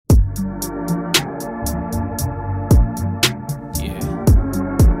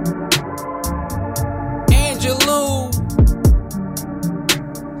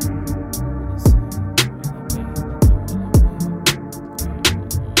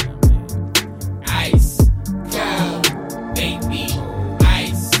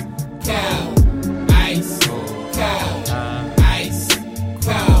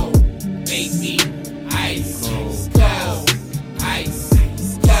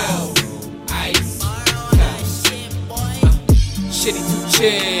shitty too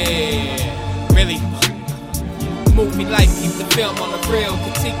chill. Really? Movie life, keep the film on the real.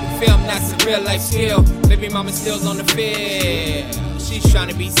 Critique the film, that's a real life skill. Baby mama still's on the field. She's trying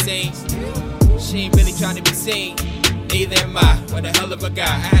to be seen. She ain't really trying to be seen. Neither am I. What a hell of a guy.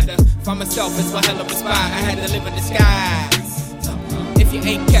 I had to find myself as one hell of a spot. I had to live in the skies. If you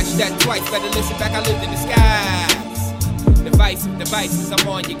ain't catch that twice, better listen back. I lived in the skies. Devices, I'm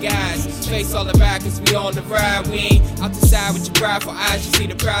on you guys. Face all the ride, cause we on the ride. We ain't out the side with your prideful eyes. You see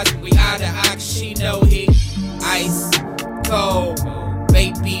the prize when we eye to eye, cause she know he ice cold,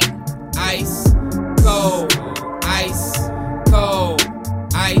 baby. Ice cold, ice cold,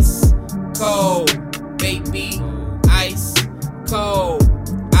 ice cold, baby. Ice cold,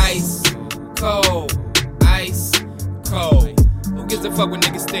 ice cold, ice cold. Who gives a fuck what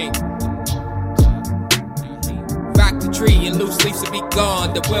niggas think? Rock the tree and loose leaves will be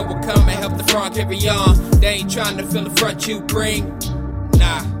gone. The wind will come and help the front carry on. They ain't trying to feel the front you bring.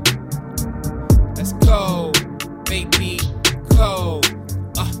 Nah, that's cold, baby, cold.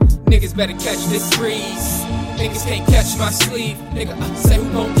 Niggas better catch this breeze. Niggas can't catch my sleeve. Nigga, say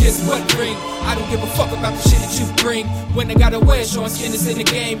who gon' kiss what ring. I don't give a fuck about the shit that you bring. When they got a wear, showing skin is in the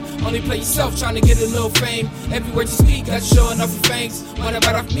game. Only play yourself, trying to get a little fame. Every word you speak, that's showing off your fangs. Wanna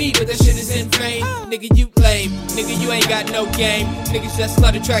bite off me, but that shit is in vain. Nigga, you lame. Nigga, you ain't got no game. Niggas just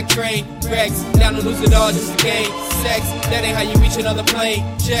love the track train. Rex, down to lose it all just a game. Sex, that ain't how you reach another plane.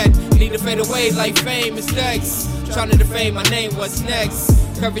 Jet, need to fade away like fame is next. Trying to defame my name, what's next?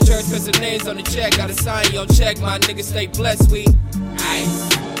 Coverage church cause the name's on the check. Gotta sign your check, my niggas stay blessed. We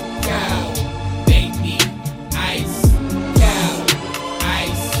ice cold.